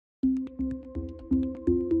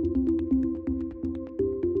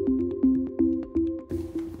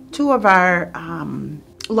Two of our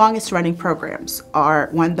longest running programs are,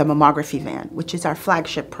 one, the mammography van, which is our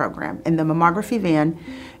flagship program. And the mammography van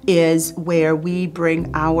is where we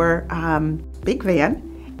bring our big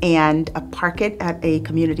van and park it at a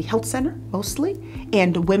community health center, mostly,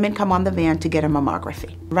 and women come on the van to get a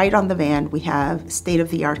mammography. Right on the van, we have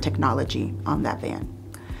state-of-the-art technology on that van.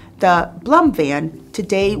 The Blum van,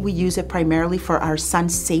 today we use it primarily for our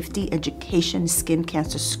son's safety education skin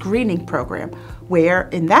cancer screening program, where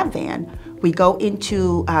in that van, we go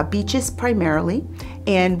into beaches primarily,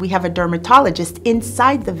 and we have a dermatologist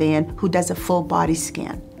inside the van who does a full body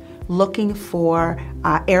scan, looking for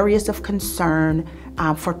areas of concern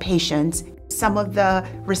for patients. Some of the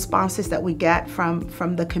responses that we get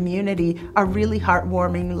from the community are really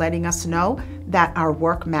heartwarming, letting us know that our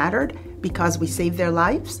work mattered because we saved their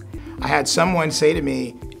lives. I had someone say to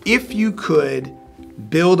me, if you could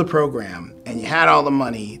build a program and you had all the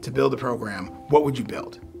money to build a program, what would you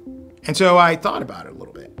build? And so I thought about it a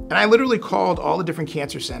little bit. And I literally called all the different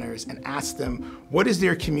cancer centers and asked them, what is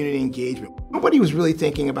their community engagement? Nobody was really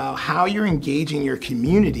thinking about how you're engaging your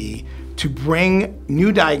community to bring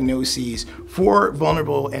new diagnoses for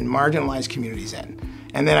vulnerable and marginalized communities in.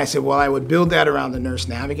 And then I said, well, I would build that around the nurse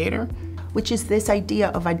navigator, which is this idea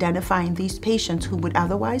of identifying these patients who would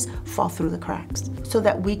otherwise fall through the cracks so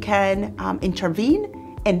that we can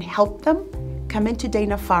intervene and help them come into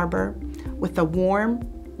Dana-Farber with a warm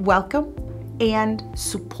welcome and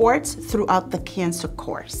supports throughout the cancer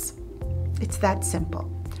course. It's that simple.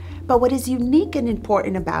 But what is unique and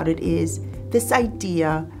important about it is this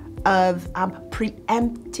idea of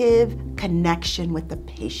preemptive connection with the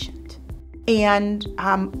patient. And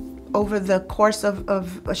over the course of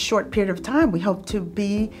a short period of time, we hope to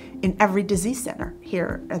be in every disease center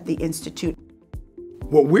here at the Institute.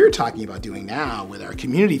 What we're talking about doing now with our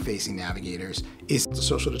community-facing navigators is the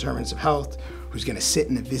social determinants of health, who's going to sit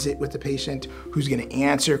in a visit with the patient, who's going to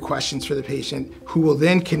answer questions for the patient, who will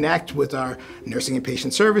then connect with our nursing and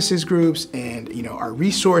patient services groups and our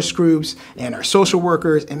resource groups and our social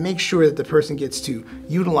workers and make sure that the person gets to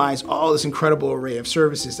utilize all this incredible array of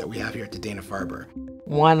services that we have here at the Dana-Farber.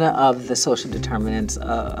 One of the social determinants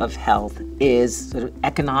of health is sort of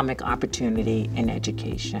economic opportunity and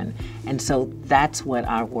education. And so that's what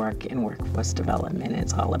our work in workforce development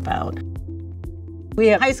is all about. We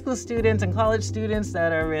have high school students and college students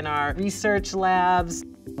that are in our research labs.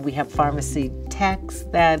 We have pharmacy techs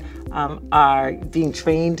that are being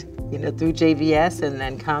trained through JVS and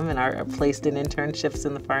then come and are placed in internships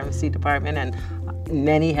in the pharmacy department, and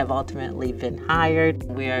many have ultimately been hired.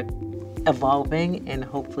 We are evolving and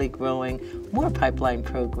hopefully growing more pipeline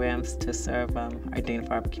programs to serve our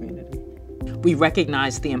Dana-Farber community. We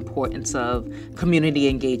recognize the importance of community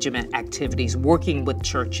engagement activities, working with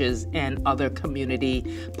churches and other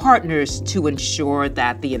community partners to ensure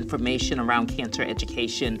that the information around cancer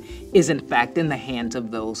education is in fact in the hands of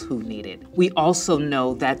those who need it. We also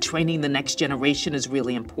know that training the next generation is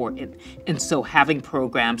really important, and so having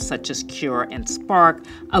programs such as Cure and Spark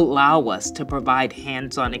allow us to provide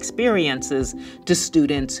hands-on experiences to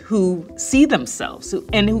students who see themselves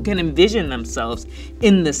and who can envision themselves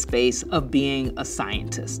in the space of being a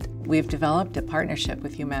scientist. We've developed a partnership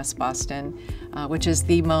with UMass Boston, which is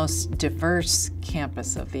the most diverse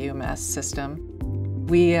campus of the UMass system.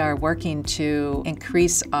 We are working to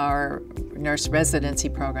increase our nurse residency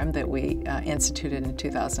program that we instituted in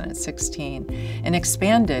 2016 and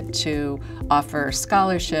expand it to offer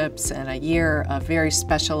scholarships and a year of very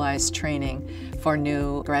specialized training for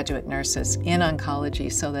new graduate nurses in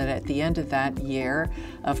oncology, so that at the end of that year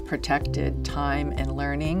of protected time and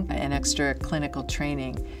learning and extra clinical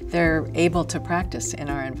training, they're able to practice in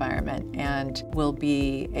our environment and will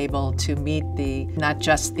be able to meet not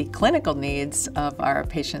just the clinical needs of our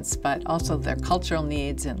patients, but also their cultural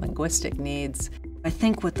needs and linguistic needs. I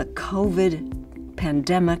think what the COVID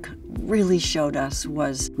pandemic really showed us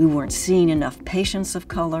was we weren't seeing enough patients of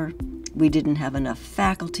color, we didn't have enough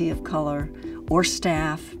faculty of color or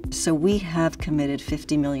staff, so we have committed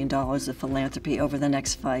 $50 million of philanthropy over the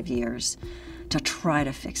next 5 years to try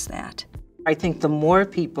to fix that. I think the more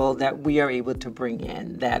people that we are able to bring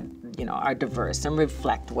in that are diverse and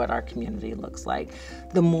reflect what our community looks like,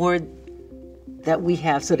 the more that we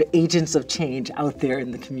have sort of agents of change out there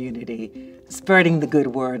in the community, spreading the good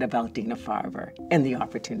word about Dana-Farber and the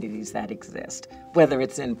opportunities that exist, whether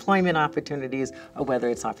it's employment opportunities or whether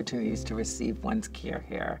it's opportunities to receive one's care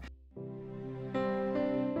here.